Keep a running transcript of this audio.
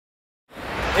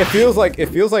it feels like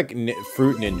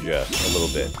Fruit Ninja a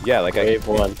little bit. Yeah, like Wave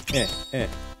one.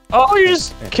 Oh, you're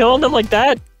just killing them like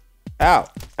that? Ow!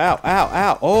 Ow! Ow!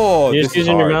 Ow! Oh, You're this just is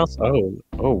using your hard. mouse.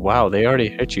 Oh wow, they already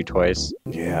hit you twice.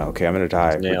 Yeah. Okay, I'm gonna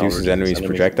die. Yeah, Reduces enemies'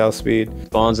 projectile speed.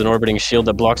 Spawns an orbiting shield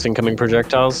that blocks incoming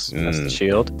projectiles. That's the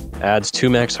shield. Adds 2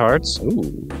 max hearts.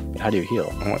 Ooh. How do you heal?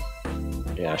 What?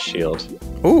 Yeah, shield.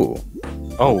 Ooh.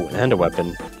 Oh, and a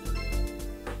weapon.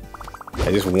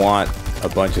 I just want a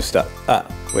bunch of stuff.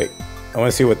 Wait. I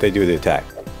want to see what they do with the attack.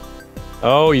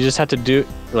 Oh, you just have to do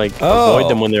like avoid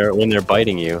them when they're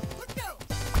biting you.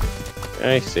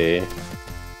 I see.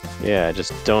 Yeah,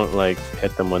 just don't like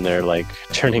hit them when they're like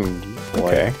turning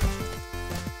white. Okay.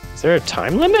 Is there a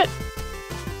time limit?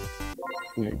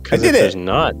 Because if there's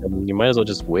not, then you might as well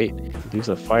just wait. Leaves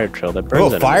a fire trail that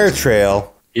burns. Oh, fire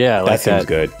trail. Yeah, like that seems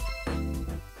good.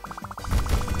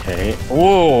 Okay.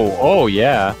 Whoa! Oh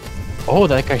yeah. Oh,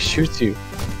 that guy shoots you.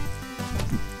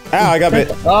 Ow! I got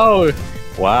bit. Oh!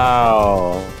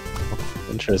 Wow.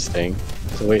 Interesting.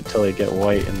 So wait till they get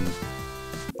white and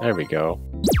there we go.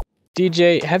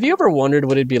 DJ, have you ever wondered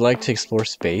what it'd be like to explore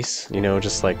space? You know,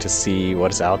 just like to see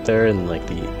what's out there in like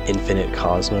the infinite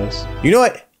cosmos? You know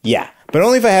what? Yeah. But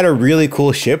only if I had a really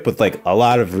cool ship with like a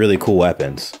lot of really cool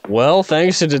weapons. Well,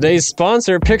 thanks to today's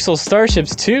sponsor, Pixel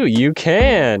Starships 2, you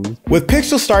can! With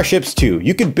Pixel Starships 2,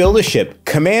 you can build a ship,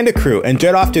 command a crew, and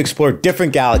jet off to explore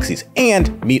different galaxies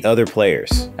and meet other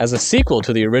players. As a sequel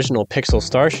to the original Pixel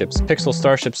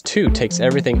Starships 2 takes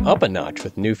everything up a notch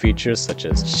with new features such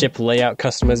as ship layout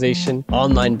customization,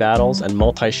 online battles, and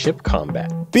multi-ship combat.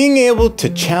 Being able to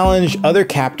challenge other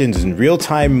captains in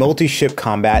real-time multi-ship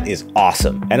combat is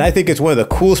awesome, and I think it's one of the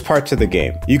coolest parts of the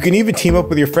game. You can even team up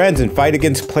with your friends and fight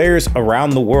against players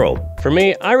around the world. For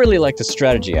me, I really like the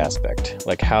strategy aspect,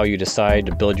 like how you decide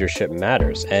to build your ship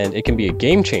matters, and it can be a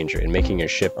game changer in making your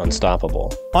ship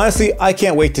unstoppable. Honestly, I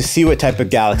can't wait to see what type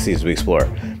of galaxies we explore.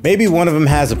 Maybe one of them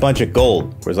has a bunch of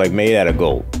gold, or is like made out of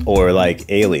gold, or like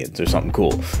aliens or something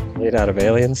cool. Made out of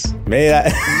aliens? Made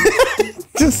out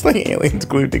just like aliens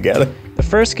glued together. The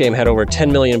first game had over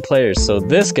 10 million players, so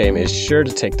this game is sure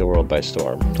to take the world by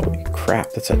storm. Holy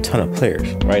crap, that's a ton of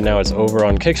players. Right now it's over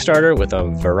on Kickstarter with a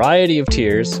variety of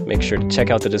tiers. Make sure to check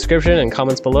out the description and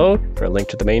comments below for a link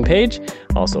to the main page.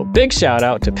 Also, big shout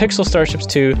out to Pixel Starships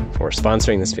 2 for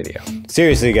sponsoring this video.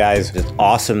 Seriously guys, it's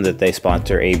awesome that they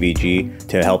sponsor AVG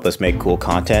to help us make cool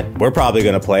content. We're probably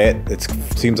gonna play it. It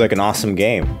seems like an awesome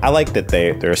game. I like that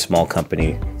they're a small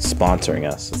company sponsoring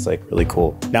us. It's like really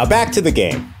cool. Now back to the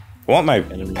game. I want my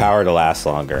power to last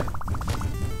longer.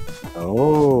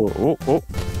 Oh,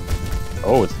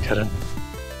 it's kinda...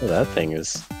 Oh, that thing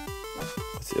is...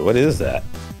 What is that?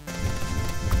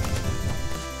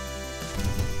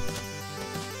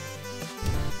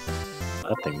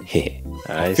 Nothing.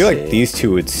 I feel like these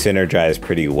two would synergize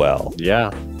pretty well.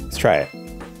 Yeah. Let's try it.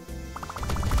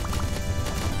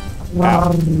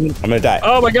 Wow. I'm gonna die.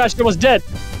 Oh my gosh, you're almost dead!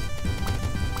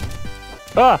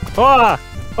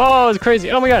 Oh, it's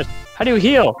crazy. Oh my gosh. How do you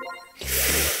heal?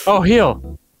 Oh,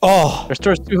 heal. Oh.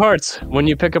 Restores 2 hearts when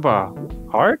you pick up a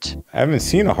heart? I haven't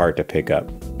seen a heart to pick up.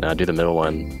 Nah, do the middle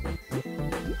one.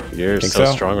 You're so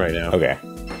strong right now. Okay.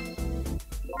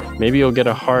 Maybe you'll get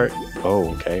a heart.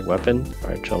 Oh, okay. Weapon.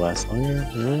 Alright, shall last longer.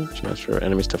 Chance for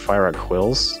enemies to fire at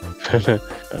quills. I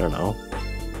don't know.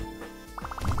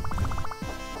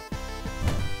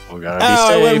 Oh, gotta be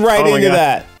safe. I went right into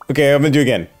that. Okay, I'm gonna do it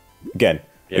again.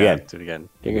 Yeah, do it again.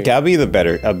 Okay, I'll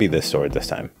be the sword this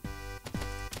time.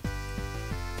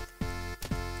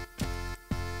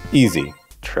 Easy.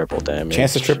 Triple damage.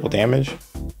 Chance to triple damage?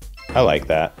 I like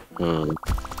that. Kill him!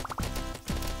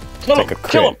 Kill him!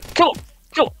 Kill him!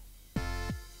 Kill him!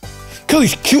 Kill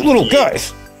these cute little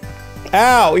guys!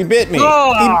 Ow, he bit me! He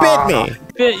bit me!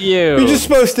 Bit you! You're just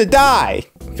supposed to die!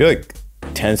 I feel like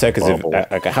 10 seconds of,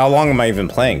 like, how long am I even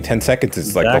playing? 10 seconds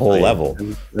is like the whole level.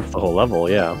 That's the whole level,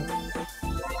 yeah.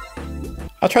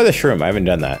 I'll try the shroom, I haven't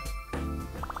done that.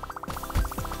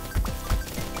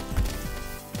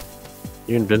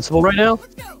 You invincible right now?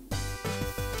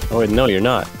 Oh wait, no, you're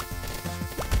not.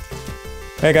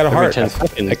 Hey, I got a heart. 10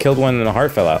 seconds. I killed one and the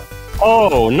heart fell out.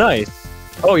 Oh, nice.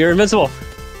 Oh, you're invincible.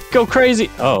 Go crazy.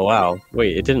 Oh, wow.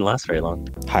 Wait, it didn't last very long.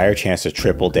 Higher chance of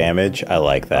triple damage. I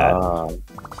like that.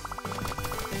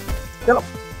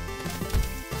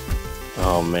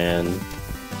 Oh, man.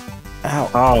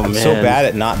 Ow. Oh, I'm man. so bad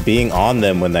at not being on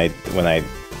them when I...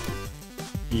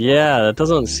 Yeah, that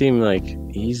doesn't seem like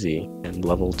easy. And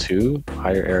level 2,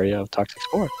 higher area of Toxic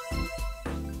Spore.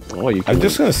 Oh, you can... I'm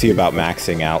just gonna see about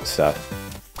maxing out stuff.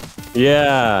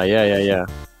 Yeah.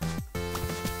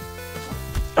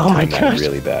 Oh my gosh.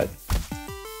 Really bad.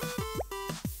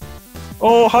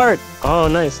 Oh, heart. Oh,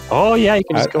 nice. Oh, yeah, you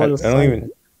can just go on the I don't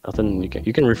even... Nothing.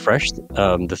 You can refresh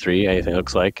the 3. Anything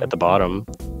looks like at the bottom.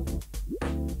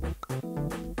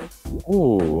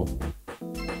 Ooh.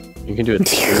 You can do it.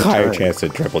 Higher chance to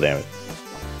triple damage.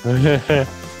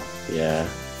 Yeah.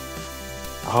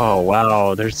 Oh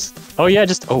wow. There's. Oh yeah.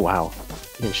 Just. Oh wow.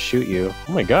 I can shoot you.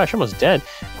 Oh my gosh. I'm almost dead.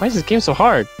 Why is this game so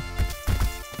hard?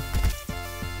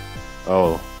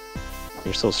 Oh.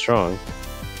 You're so strong.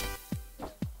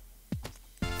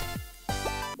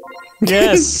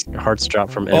 Yes! Your hearts drop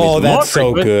from enemies. Oh, that's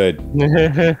so good.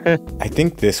 I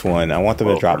think this one, I want them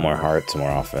to drop more hearts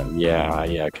more often. Yeah,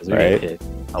 because we get hit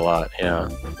a lot, yeah.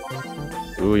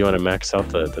 Ooh, you want to max out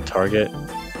the target?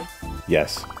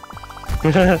 Yes.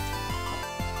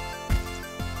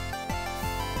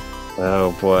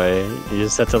 Oh boy, you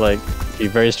just have to like be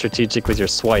very strategic with your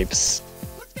swipes.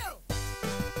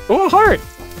 Oh, a heart!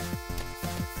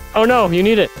 Oh no, you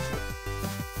need it.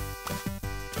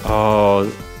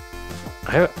 Oh,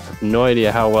 I have no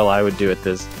idea how well I would do at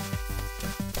this.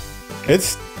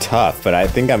 It's tough, but I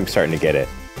think I'm starting to get it.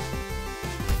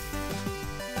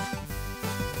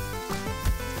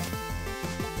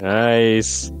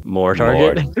 Nice. More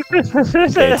target.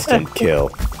 Instant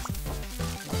kill.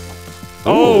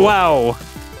 Oh, wow.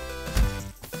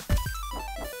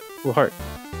 Ooh, heart.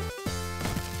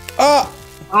 Oh!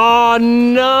 Oh,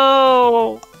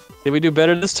 no. Did we do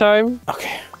better this time?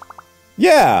 Okay.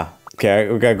 Yeah.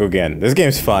 Okay, we gotta go again. This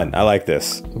game's fun. I like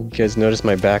this. You guys notice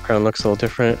my background looks a little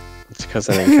different? It's because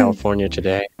I'm in California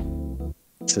today.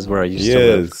 This is where I used to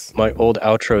live. My old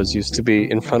outros used to be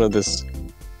in front of this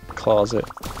closet.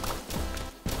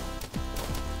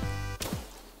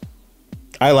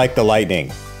 I like the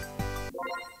lightning.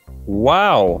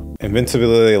 Wow.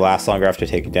 Invincibility lasts longer after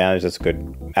taking damage. That's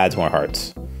good. Adds more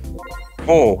hearts.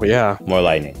 Oh, yeah. More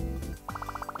lightning.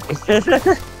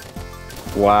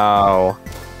 Wow.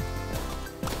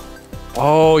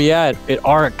 Oh, yeah, it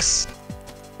arcs.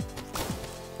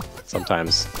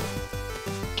 Sometimes.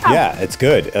 Yeah, it's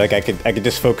good. Like I could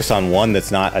just focus on one that's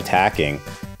not attacking.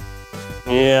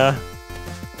 Yeah.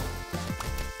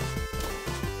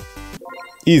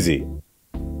 Easy.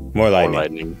 More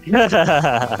lightning. More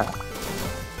lightning.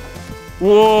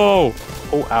 Whoa!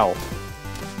 Oh, ow.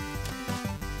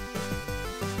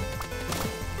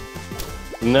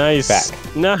 Nice.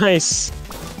 Back. Nice.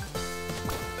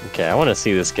 Okay, I want to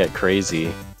see this get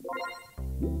crazy.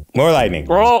 More lightning.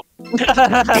 Oh!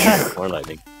 More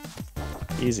lightning.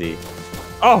 Easy.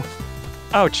 Oh!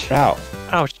 Ouch. Ow.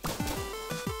 Ouch.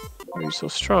 Why are you so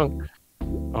strong?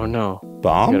 Oh no.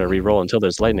 Bomb? You gotta re-roll until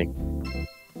there's lightning.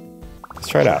 Let's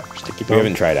try it out. Sticky We bomb.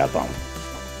 haven't tried out bomb.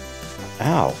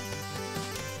 Ow.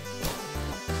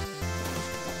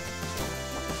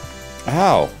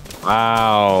 Ow.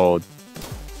 Wow.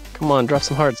 Come on, drop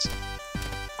some hearts.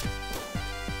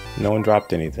 No one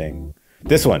dropped anything.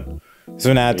 This one. This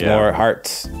one adds more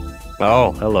hearts.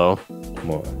 Oh, hello.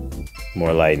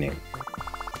 More lightning.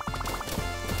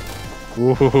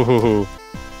 Ooh.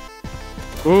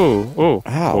 Ooh.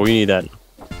 Ow. Oh, we need that.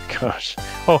 Gosh.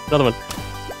 Oh, another one.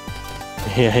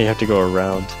 Yeah, you have to go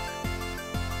around.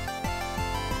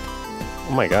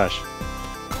 Oh my gosh.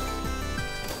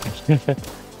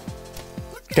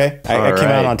 Okay, I came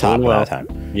out on top that time.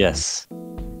 Yes.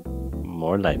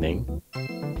 More lightning.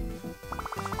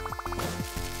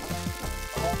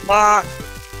 Ah!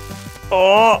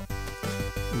 Oh!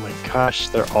 Oh my gosh,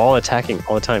 they're all attacking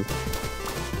all the time.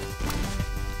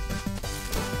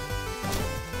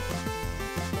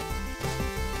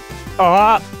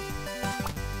 Ah!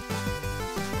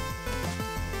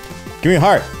 Give me a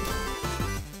heart.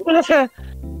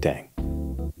 Dang.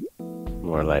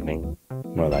 More lightning.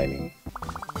 More lightning.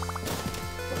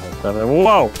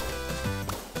 Whoa!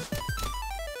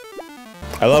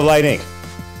 I love lightning.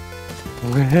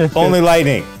 Only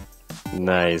lightning.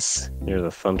 Nice. You're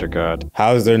the thunder god.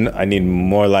 How is there? I need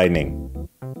more lightning.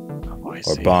 Oh, I Or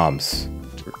see. bombs.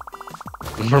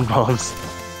 More bombs.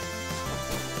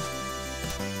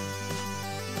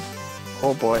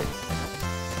 Oh boy.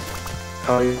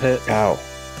 Oh, you hit. Ow.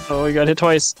 Oh, you got hit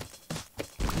twice.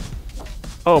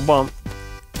 Oh, bomb.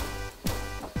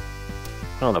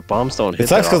 Oh, the bombs don't hit. It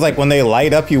sucks because like when they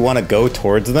light up, you want to go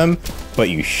towards them, but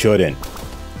you shouldn't.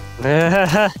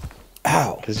 Because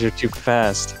Ow. you're too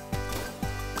fast.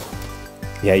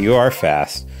 Yeah, you are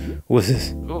fast. What's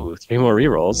this? Ooh, 3 more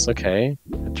rerolls. Okay.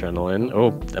 Adrenaline.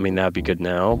 Oh, I mean, that'd be good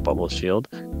now. Bubble shield.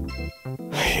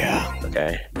 Yeah.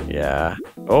 Okay. Yeah.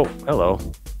 Oh, hello.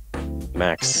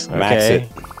 Max. Okay. Max it.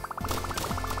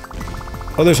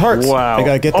 Oh, there's hearts. Wow. I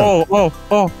gotta get them. Oh.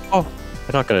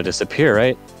 They're not gonna disappear,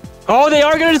 right? Oh, they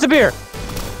are gonna disappear!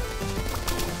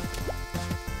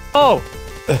 Oh!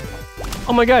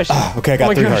 Oh my gosh. Okay, I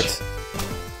got 3 hearts.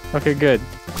 Okay, good.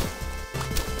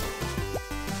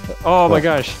 Oh my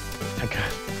gosh. Oh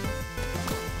god.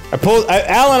 I pulled.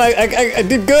 Alan, I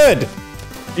did good.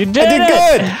 You did I did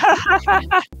good.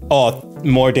 Oh,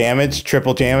 more damage,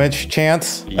 triple damage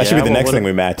chance. That should be the next thing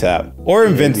we max out. Or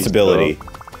invincibility.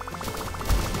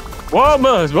 Whoa,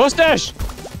 mustache!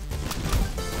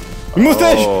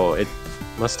 Mustache! Oh,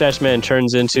 Mustache Man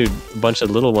turns into a bunch of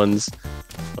little ones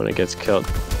when it gets killed.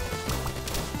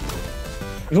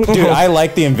 Dude, I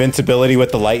like the invincibility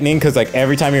with the lightning, because like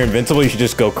every time you're invincible, you should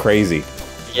just go crazy.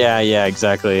 Yeah,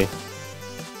 exactly.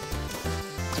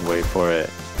 Let's wait for it.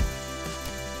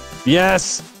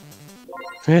 Yes!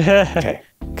 Okay,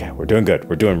 we're doing good.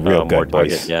 We're doing real good, more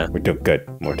target, boys. yeah. We're doing good.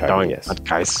 More target, yes.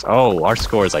 Guys, our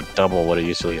score is like double what it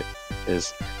usually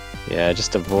is. Yeah,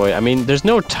 just avoid. I mean, there's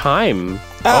no time.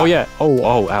 Oh yeah.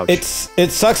 Oh, ouch. It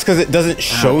sucks because it doesn't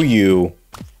show you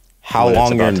how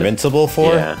long you're invincible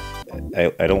for. Yeah.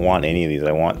 I don't want any of these.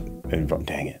 I want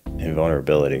dang it,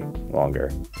 invulnerability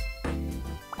longer.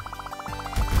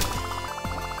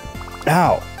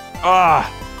 Ow.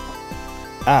 Oh.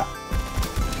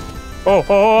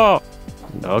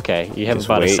 Okay, you have Just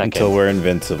about a wait second. until we're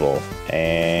invincible.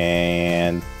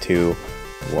 And 2,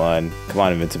 1. Come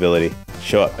on, invincibility.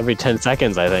 Show up. Every 10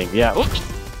 seconds, I think. Yeah. Oops.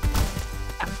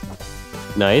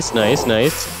 Nice. I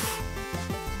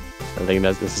think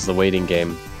this is the waiting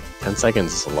game. 10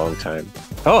 seconds is a long time.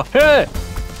 Oh, hey!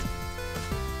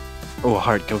 Oh,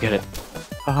 heart, go get it.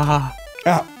 Oh,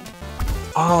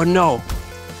 no.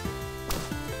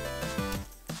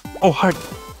 Oh, heart.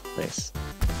 Nice.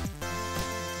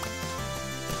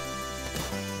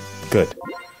 Good.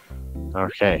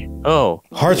 Okay. Oh.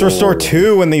 Hearts restore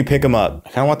 2 when you pick them up. I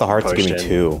kind of want the hearts to give me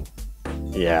 2.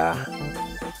 Yeah.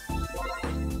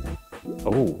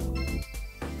 Oh.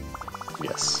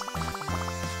 Yes.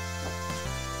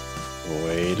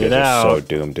 Wait it out. So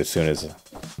doomed as soon as I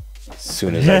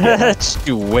get Just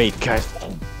you wait, guys.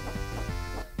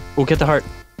 We'll get the heart.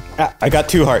 I got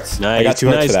 2 hearts. Nice, I got 2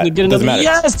 hearts for that. Get Doesn't matter.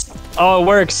 Yes! Oh, it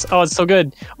works. Oh, it's so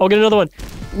good. Oh, get another one.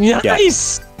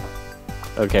 Nice! Yeah.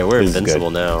 Okay, we're invincible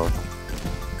now.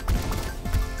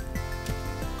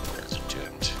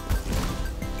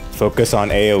 Focus on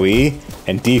AoE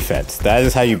and defense. That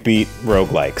is how you beat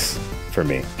roguelikes for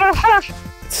me.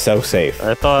 It's so safe.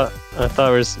 I thought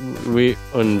we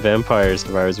on Vampire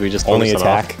Survivors we just only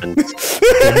attack.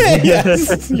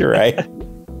 Yes, you're right.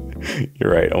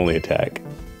 You're right. Only attack.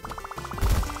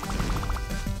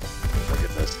 Look at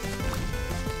this.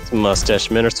 These mustache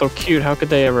men are so cute. How could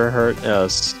they ever hurt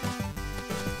us?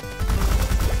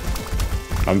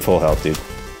 I'm full health, dude.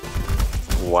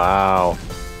 Wow.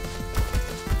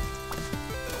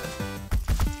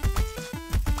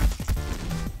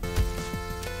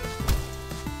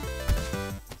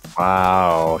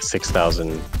 Wow,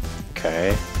 6,000.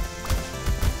 Okay.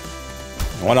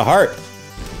 I want a heart.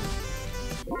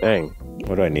 Dang.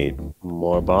 What do I need?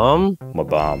 More bomb? More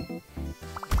bomb.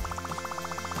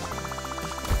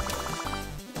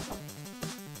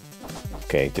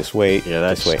 Okay, just wait. Yeah,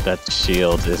 that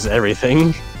shield is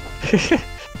everything.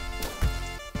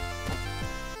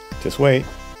 Just wait.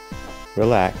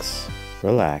 Relax.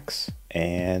 Relax.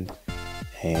 And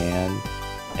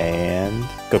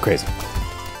go crazy.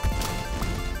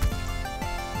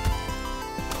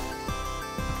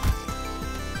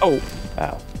 Oh.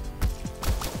 Ow.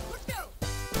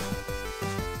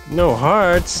 No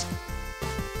hearts.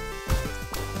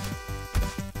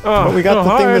 Oh, but we got no the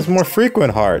hearts. thing that's more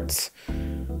frequent hearts.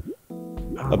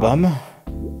 A bum?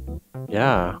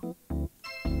 Yeah.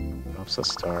 Helps a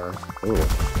star. Ooh.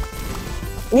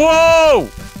 Whoa!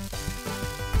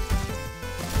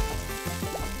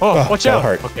 Oh, watch out!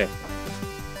 Heart. Okay.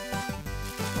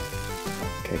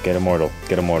 Okay, get immortal.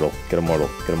 Get immortal. Get immortal.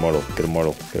 Get immortal. Get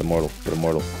immortal. Get immortal. Get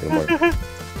immortal. Get immortal.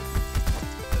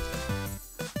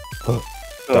 Oh,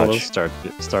 those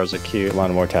stars are cute. Come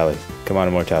on, immortality. Come on,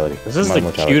 immortality. This is the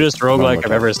cutest roguelike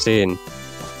I've ever seen.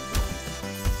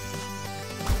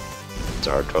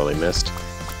 Star totally missed.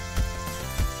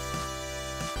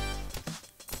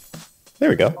 There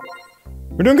we go.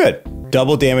 We're doing good.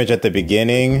 Double damage at the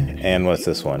beginning, and what's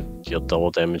this one? Deal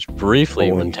double damage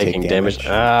briefly when taking damage.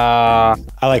 Ah,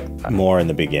 I like more in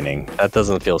the beginning. That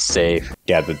doesn't feel safe.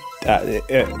 Yeah,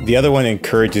 the other one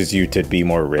encourages you to be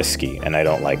more risky, and I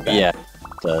don't like that. Yeah, it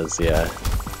does, yeah.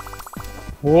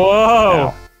 Whoa!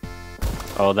 Ow.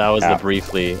 Oh, that was the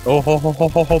briefly.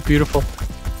 Oh, beautiful.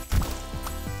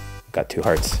 Got 2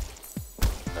 hearts.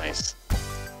 Nice.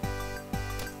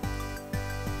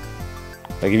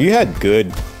 Like, if you had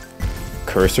good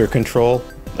cursor control,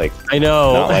 like, I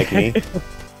know, not like me,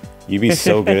 you'd be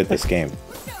so good at this game.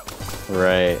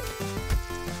 Right.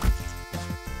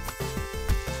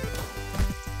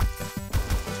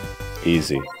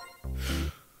 Easy.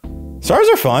 Stars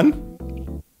are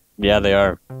fun. Yeah, they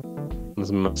are.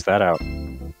 Let's mess that out.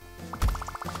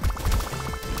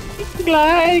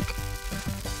 Like.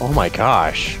 Oh my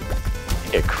gosh.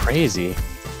 They get crazy.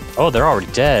 Oh, they're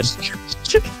already dead.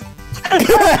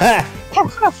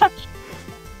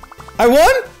 I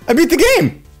won? I beat the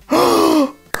game.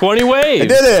 20 waves. I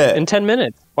did it in 10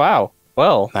 minutes. Wow.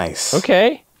 Well. Nice.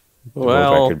 Okay.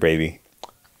 Well. World record, baby.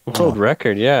 World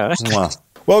record, yeah.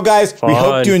 Well, guys, Fun. we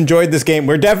hope you enjoyed this game.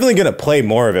 We're definitely going to play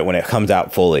more of it when it comes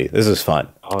out fully. This is fun.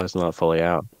 Oh, it's not fully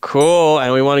out. Cool.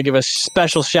 And we want to give a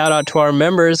special shout out to our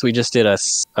members. We just did a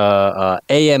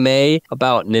AMA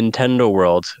about Nintendo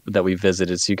World that we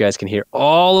visited, so you guys can hear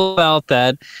all about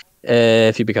that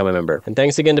if you become a member. And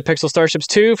thanks again to Pixel Starships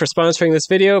 2 for sponsoring this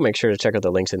video. Make sure to check out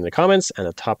the links in the comments and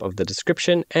the top of the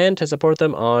description and to support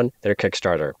them on their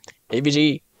Kickstarter.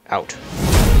 AVG out.